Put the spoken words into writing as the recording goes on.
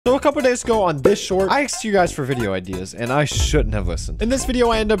So a couple days ago on this short, I asked you guys for video ideas, and I shouldn't have listened. In this video,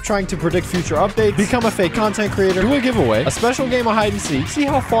 I end up trying to predict future updates, become a fake content creator, do a giveaway, a special game of hide and seek, see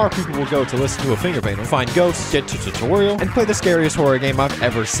how far people will go to listen to a finger painter, find ghosts, get to tutorial, and play the scariest horror game I've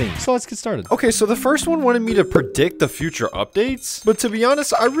ever seen. So let's get started. Okay, so the first one wanted me to predict the future updates, but to be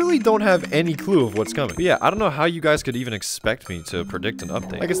honest, I really don't have any clue of what's coming. But yeah, I don't know how you guys could even expect me to predict an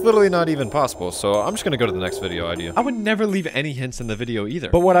update. Like, it's literally not even possible, so I'm just gonna go to the next video idea. I would never leave any hints in the video either,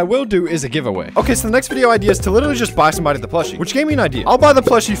 but what I will do is a giveaway. Okay, so the next video idea is to literally just buy somebody the plushie, which gave me an idea. I'll buy the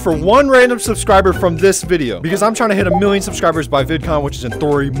plushie for one random subscriber from this video because I'm trying to hit 1 million subscribers by VidCon, which is in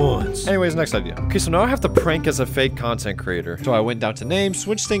 3 months. Anyways, next idea. Okay, so now I have to prank as a fake content creator. So I went down to name,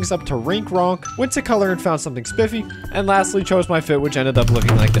 switched things up to Rink Ronk, went to color and found something spiffy, and lastly chose my fit, which ended up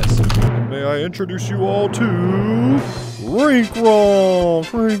looking like this. May I introduce you all to Rink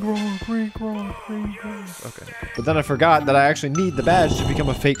Ronk. Rink Ronk, Rink Ronk, Rink Ronk. Okay. But then I forgot that I actually need the badge to become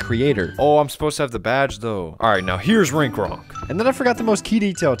a fake creator. Oh, I'm supposed to have the badge though. All right, now here's Rink Ronk. And then I forgot the most key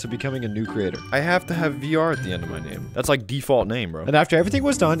detail to becoming a new creator. I have to have VR at the end of my name. That's like default name, bro. And after everything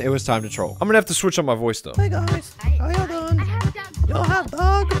was done, it was time to troll. I'm gonna have to switch up my voice though. Hey guys, how y'all doing? Y'all have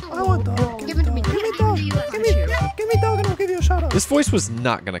dog? I want dog. Give it to me. Give me dog. Give me dog and I'll give you a shout out. This voice was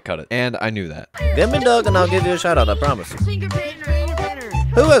not gonna cut it, and I knew that. Give me dog and I'll give you a shout out, I promise. Finger painter.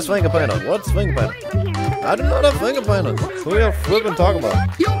 Who has finger painter? What's finger painter? I do not have finger painter. Who are you flipping talking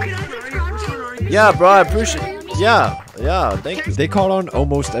about? Yo, can I subscribe to you? Yeah, bro, I appreciate it. Yeah, thank you. They caught on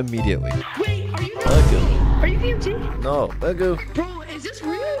almost immediately. Wait, are you Thank you. Are you VMT? No, thank you. Bro, is this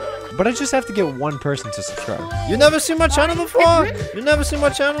real? But I just have to get one person to subscribe. You never seen my channel before? You never seen my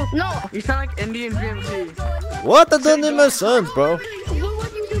channel? No. You sound like Indian VMT. What? That doesn't even make sense, bro. What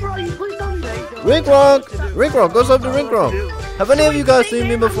do you do, bro? You please tell me. Rink Ronk goes up to Rink Ronk. Have any of you guys seen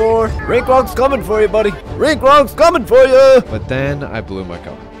me before? Rink Ronk's coming for you, buddy. Rink Ronk's coming for you. But then I blew my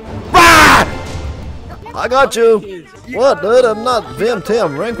cover. I got you. What, dude? I'm not VMT.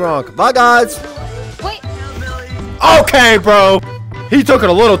 I'm Rink Ronk. Bye, guys. Wait. Okay, bro. He took it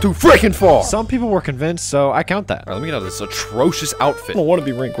a little too freaking far. Some people were convinced, so I count that. All right, let me get out of this atrocious outfit. I don't want to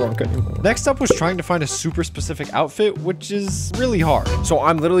be Rink Ronk anymore. Next up was trying to find a super specific outfit, which is really hard. So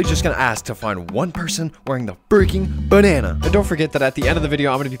I'm literally just gonna ask to find one person wearing the freaking banana. And don't forget that at the end of the video,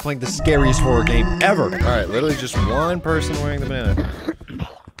 I'm going to be playing the scariest horror game ever. All right, literally just one person wearing the banana.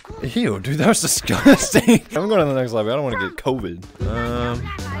 Ew, dude, that was disgusting. I'm going to the next level. I don't want to get COVID.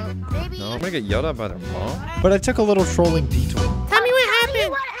 No, I'm gonna get yelled at by their mom. But I took a little trolling detour. Tell me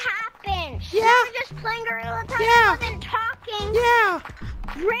what happened. Yeah. We were just playing Gorilla Tag. Yeah. I wasn't talking. Yeah.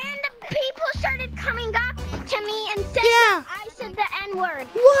 Random people started coming up to me and saying Yeah. that I said the N-word.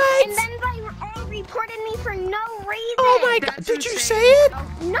 What? And then they all reported me for no reason. Oh my god. Did you say it?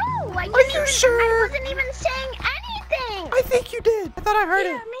 No, I didn't Are you even, sure? I wasn't even saying anything. I think you did. I thought I heard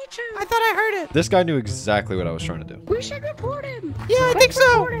it. Me too. I thought I heard it. This guy knew exactly what I was trying to do. We should report him. Yeah, I think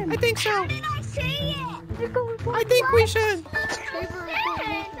so. I think so. How did I say it? I think we should. I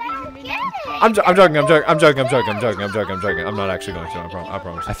don't get it. I'm joking. I'm not actually going to. I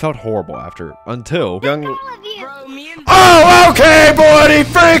promise. I felt horrible after, until... Young. All of you. Bro, me and Oh, okay, buddy.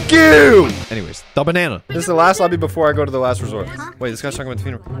 Thank you. Anyways, the banana. This is the last lobby before I go to the last resort. Wait, this guy's talking about the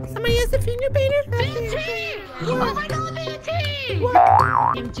funeral. Somebody has a finger painter? Oh my god, BT.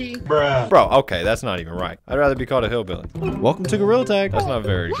 VMT. Bro, okay, that's not even right. I'd rather be called a hillbilly. Welcome to Gorilla Tag. That's not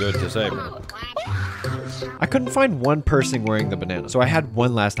very good to say, bro. I couldn't find one person wearing the banana, so I had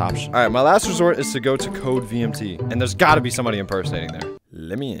one last option. All right, my last resort is to go to Code VMT, and there's got to be somebody impersonating there.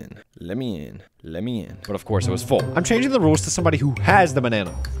 Let me in. Let me in. Let me in. But of course, it was full. I'm changing the rules to somebody who has the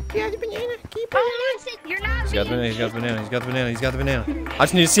banana. Yeah, the banana. Keep it. Oh, listen, you're not He's got the banana. He's got the banana. He's got the banana. He's got the banana. I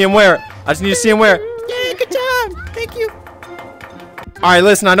just need to see him wear it. I just need to see him wear it. Yeah, good job. Thank you. All right,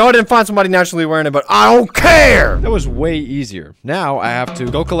 listen, I know I didn't find somebody naturally wearing it, but I don't care. That was way easier. Now I have to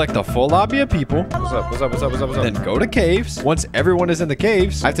go collect a full lobby of people, What's up? What's up? What's up? What's up? What's up? then go to caves. Once everyone is in the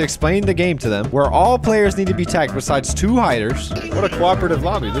caves, I have to explain the game to them, where all players need to be tagged besides 2 hiders. What a cooperative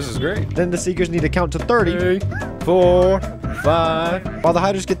lobby. This is great. Then the seekers need to count to 30, 3, 4, 5. while the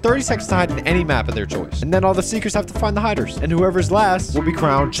hiders get 30 seconds to hide in any map of their choice. And then all the seekers have to find the hiders, and whoever's last will be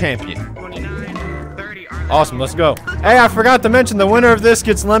crowned champion. 30. Awesome, let's go. Hey, I forgot to mention the winner of this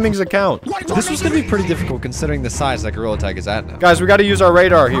gets Lemming's account. This was going to be pretty difficult considering the size that Gorilla Tag is at now. Guys, we got to use our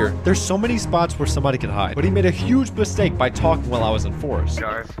radar here. There's so many spots where somebody can hide, but he made a huge mistake by talking while I was in forest.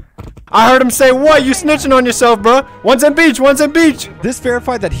 Guys. I heard him say, what? You snitching on yourself, bruh. One's in beach, one's in beach. This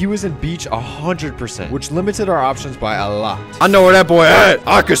verified that he was in beach 100%, which limited our options by a lot. I know where that boy at.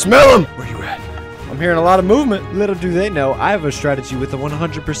 I can smell him. Where you at? I'm hearing a lot of movement. Little do they know, I have a strategy with a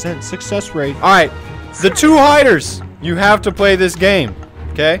 100% success rate. All right, the 2 hiders. You have to play this game.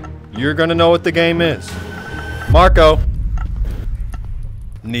 Okay? You're gonna know what the game is. Marco.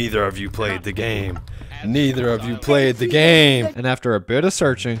 Neither of you played the game. Neither of you played the game. And after a bit of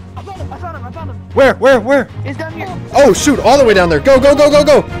searching, I found him. Where? It's down here. Oh, shoot, all the way down there. Go.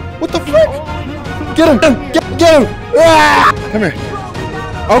 What the frick? Get him. Get him. Ah! Come here.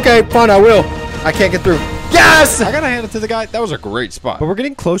 Okay, fine, I will. I can't get through. Yes! I gotta hand it to the guy. That was a great spot. But we're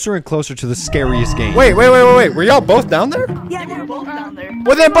getting closer and closer to the scariest game. Wait. Were y'all both down there? Yeah, we're both down there.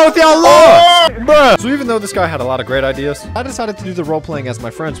 Well, then both y'all lost! Bruh. So even though this guy had a lot of great ideas, I decided to do the role-playing as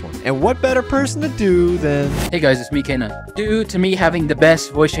my friends one. And what better person to do than... Hey guys, it's me, K9. Due to me having the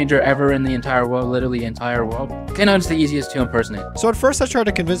best voice changer ever in the entire world, literally entire world, K9's the easiest to impersonate. So at first I tried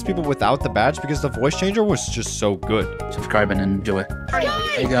to convince people without the badge because the voice changer was just so good. Subscribe and enjoy.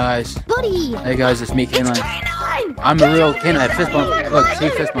 Hey guys. Buddy. Hey guys, it's me, K9. K9. I'm a real K9. Fist bump. Look, see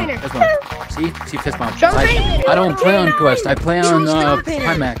fist bump. Fist bump. See fist bump. I don't play on Quest. I play on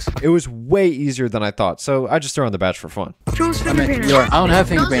Pimax. It was way easier than I thought, so I just threw on the badge for fun. I mean, I don't have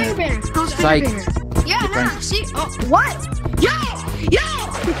finger painter. Psych. Yeah. See. Oh, what? Yo.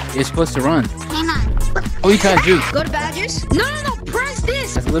 It's supposed to run. K9. Oh, you can't juice. Go to badges. No. Press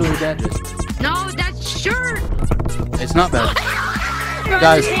this. That's literally badges. No, that's shirt. It's not bad.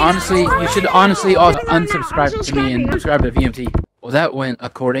 Guys, honestly, you should honestly all unsubscribe to me and subscribe to VMT. Well, that went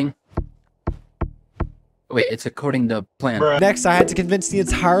according... Wait, it's according to plan. Next, I had to convince the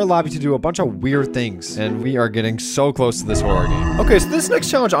entire lobby to do a bunch of weird things, and we are getting so close to this horror game. okay, so this next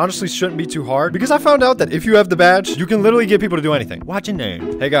challenge honestly shouldn't be too hard because I found out that if you have the badge, you can literally get people to do anything. Watch your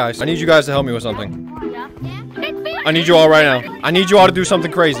name. Hey guys, I need you guys to help me with something. I need you all right now. I need you all to do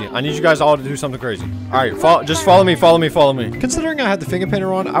something crazy. I need you guys all to do something crazy. All right, just follow me. Considering I had the finger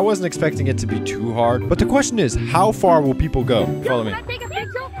painter on, I wasn't expecting it to be too hard. But the question is, how far will people go? Follow me.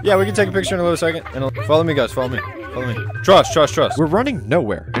 Yeah, we can take a picture in a little second. And follow me, guys. Follow me. Trust. We're running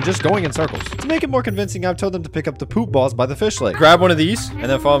nowhere and just going in circles. To make it more convincing, I've told them to pick up the poop balls by the fish lake. Grab one of these and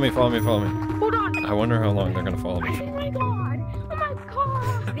then follow me. Hold on. I wonder how long they're gonna follow me. Oh my god.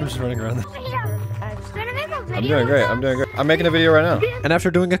 I'm just running around. I'm doing great. I'm making a video right now. And after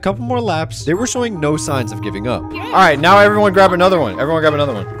doing a couple more laps, they were showing no signs of giving up. All right, now everyone grab another one.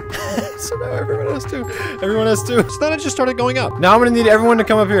 So now everyone has two. So then I just started going up. Now I'm gonna need everyone to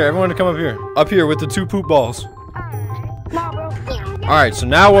come up here. Up here with the 2 poop balls. All right, so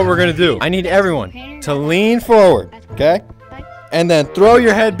now what we're gonna do, I need everyone to lean forward, okay? And then throw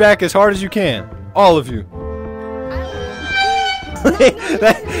your head back as hard as you can. All of you.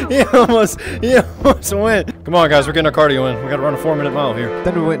 He almost went. Come on, guys, we're getting our cardio in. We gotta run a 4-minute mile here.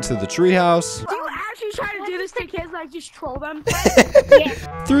 Then we went into the treehouse. Do you actually try to do this to kids, like just troll them?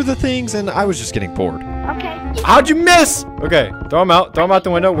 Through the things, and I was just getting bored. Okay. How'd you miss? Okay, throw them out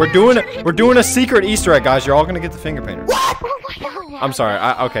the window. We're doing a secret Easter egg, guys. You're all gonna get the finger painter. I'm sorry.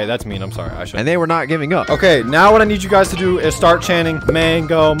 Okay, that's mean. I'm sorry. I should. And they were not giving up. Okay, now what I need you guys to do is start chanting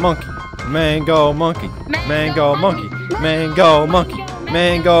mango monkey, mango monkey, mango monkey, mango monkey,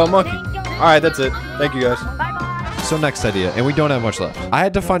 mango monkey. All right, that's it. Thank you, guys. So next idea, and we don't have much left. I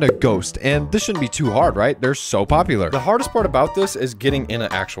had to find a ghost, and this shouldn't be too hard, right? They're so popular. The hardest part about this is getting in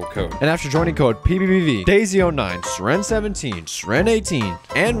an actual code. And after joining code PBBV, Daisy09, Sren17, Sren18,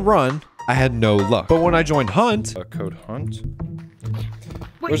 and Run, I had no luck. But when I joined Hunt... Code Hunt?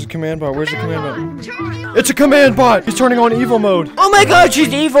 Where's the command bot? It's a command bot! He's turning on evil mode. Oh my god,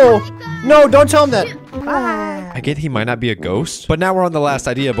 she's evil! No, don't tell him that. I get he might not be a ghost, but now we're on the last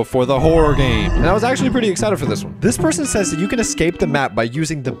idea before the horror game. And I was actually pretty excited for this one. This person says that you can escape the map by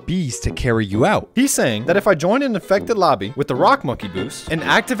using the bees to carry you out. He's saying that if I join an infected lobby with the rock monkey boost and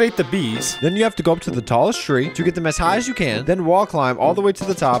activate the bees, then you have to go up to the tallest tree to get them as high as you can, then wall climb all the way to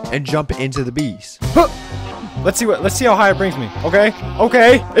the top and jump into the bees. Huh. Let's see how high it brings me. Okay,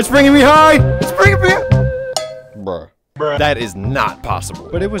 it's bringing me high. Bruh. That is not possible.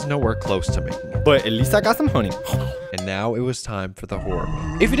 But it was nowhere close to making it. But at least I got some honey. And now it was time for the horror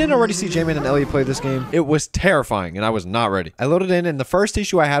mode. If you didn't already see J-Man and Elliot play this game, it was terrifying and I was not ready. I loaded in and the first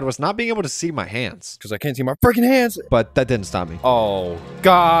issue I had was not being able to see my hands. Because I can't see my freaking hands. But that didn't stop me. Oh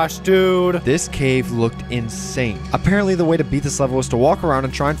gosh, dude. This cave looked insane. Apparently the way to beat this level was to walk around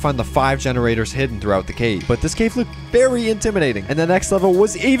and try and find the 5 generators hidden throughout the cave. But this cave looked very intimidating. And the next level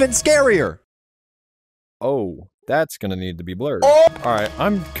was even scarier. Oh. That's gonna need to be blurred. Alright,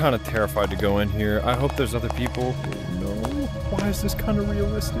 I'm kind of terrified to go in here. I hope there's other people. No. Why is this kind of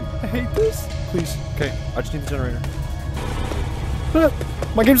realistic? I hate this. Please. Okay, I just need the generator.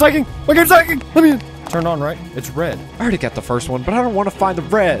 My game's lagging! Let me in! Turned on, right? It's red. I already got the first one, but I don't want to find the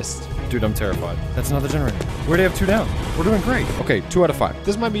rest. Dude, I'm terrified. That's another generator. We already have 2 down. We're doing great. Okay, 2 out of 5.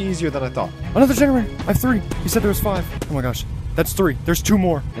 This might be easier than I thought. Another generator. I have 3. He said there was 5. Oh my gosh. That's 3. There's 2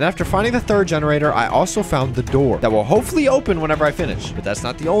 more. And after finding the third generator, I also found the door that will hopefully open whenever I finish. But that's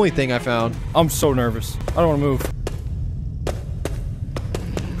not the only thing I found. I'm so nervous. I don't want to move.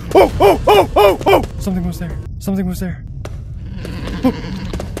 Oh, oh, oh, oh, oh! Something was there. Something was there. Oh.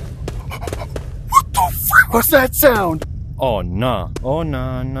 What the frick was that sound? Oh, nah. Oh,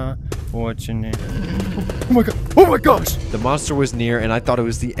 nah, nah. What's your name? Oh my god. Oh my gosh! The monster was near, and I thought it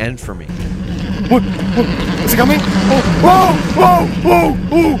was the end for me. What? Is it coming? Oh, oh, oh,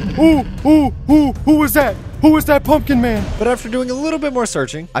 oh, oh, oh, oh, who was that? Who was that pumpkin man? But after doing a little bit more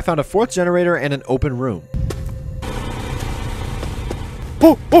searching, I found a 4th generator and an open room.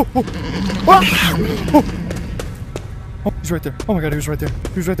 Oh, oh, oh, ah! Oh. Oh, he's right there. Oh my god, he was right there.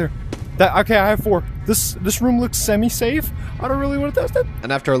 He was right there. Okay, I have 4. This room looks semi-safe. I don't really want to test it.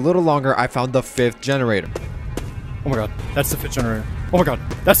 And after a little longer, I found the 5th generator. Oh my god, that's the 5th generator. Oh my god,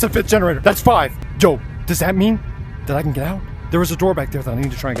 that's the 5th generator. That's 5. Yo, does that mean that I can get out? There was a door back there that I need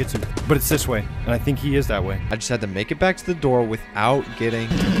to try and get to, but it's this way, and I think he is that way. I just had to make it back to the door without getting...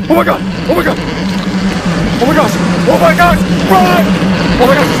 Oh my god! Oh my god! Oh my gosh! Oh my gosh! Run! Oh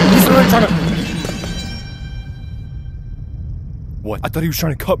my gosh! He's literally trying to... What? I thought he was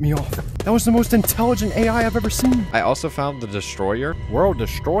trying to cut me off. That was the most intelligent AI I've ever seen. I also found the destroyer. World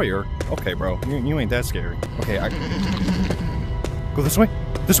destroyer? Okay, bro. You ain't that scary. Okay, go this way.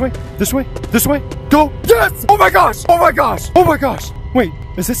 This way. This way. This way. Go. Yes! Oh my gosh! Oh my gosh! Oh my gosh! Wait,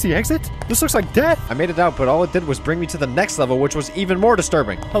 is this the exit? This looks like death. I made it out, but all it did was bring me to the next level, which was even more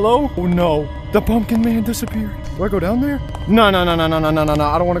disturbing. Hello? Oh no. The pumpkin man disappeared. Do I go down there? No, no, no, no, no, no, no, no, no.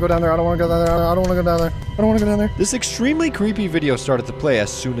 I don't want to go down there. I don't want to go down there. I don't want to go down there. I don't want to go down there. This extremely creepy video started to play as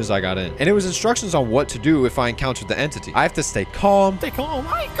soon as I got in. And it was instructions on what to do if I encountered the entity. I have to stay calm. Stay calm.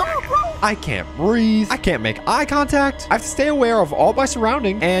 I ain't calm, bro. I can't breathe. I can't make eye contact. I have to stay aware of all my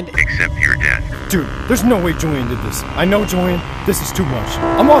surroundings and... Except your death. Dude, there's no way Julian did this. I know Julian. This is too much.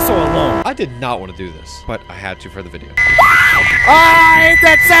 I'm also alone. I did not want to do this, but I had to for the video. I hate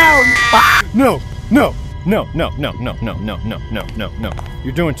that sound! No, no, no, no, no, no, no, no, no, no, no, no.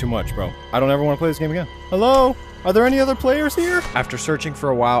 You're doing too much, bro. I don't ever want to play this game again. Hello? Are there any other players here? After searching for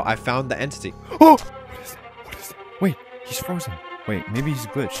a while, I found the entity. Oh! What is that? What is that? Wait, he's frozen. Wait, maybe he's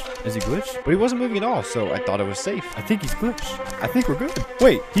glitched. Is he glitched? But he wasn't moving at all, so I thought it was safe. I think he's glitched. I think we're good.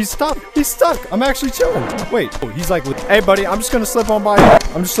 Wait, he's stuck. He's stuck. I'm actually chilling. Wait, oh, he's like, hey, buddy, I'm just gonna slip on by.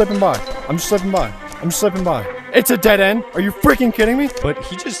 I'm just slipping by. I'm just slipping by. I'm just slipping by. It's a dead end. Are you freaking kidding me? But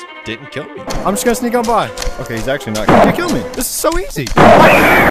he just didn't kill me. I'm just gonna sneak on by. Okay, he's actually not gonna kill me. This is so easy.